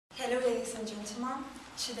Hello ladies and gentlemen,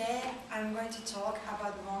 today I'm going to talk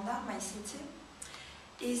about Ronda, my city.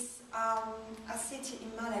 It's a city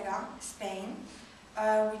in Malaga, Spain,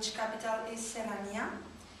 which capital is Serrania.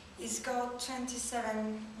 It's got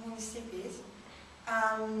 27 municipalities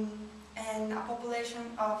and a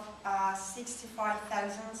population of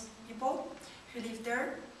 65,000 people who live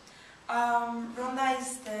there. Ronda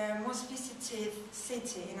is the most visited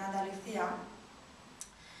city in Andalusia.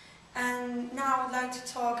 And now I would like to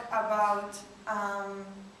talk about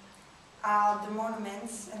the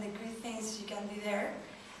monuments and the good things you can do there.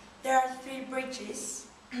 There are 3 bridges,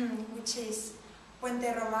 which is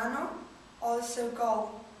Puente Romano, also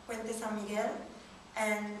called Puente San Miguel,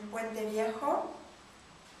 and Puente Viejo,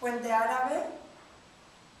 Puente Árabe,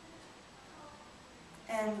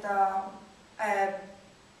 and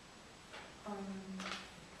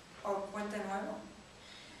or Puente Nuevo.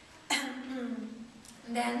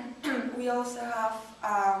 Then we also have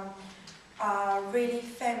a really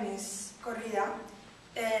famous corrida,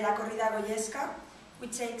 la corrida goyesca,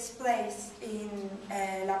 which takes place in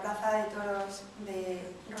la Plaza de Toros de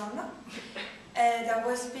Ronda, that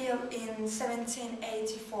was built in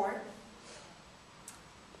 1784.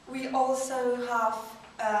 We also have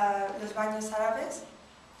Los Baños Árabes,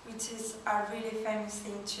 which is a really famous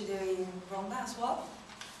thing to do in Ronda as well.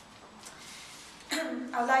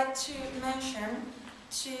 I'd like to mention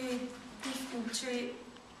two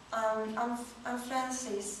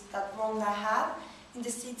influences that Ronda had in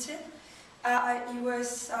the city. It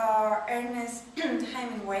was Ernest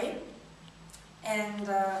Hemingway and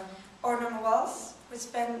Orson Welles, who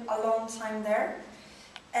spent a long time there,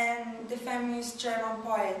 and the famous German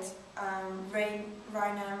poet Rainer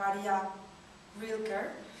Maria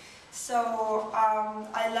Rilke. So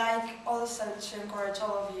I like also to encourage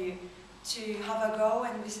all of you to have a go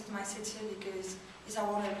and visit my city because it's a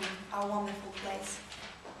wonderful place.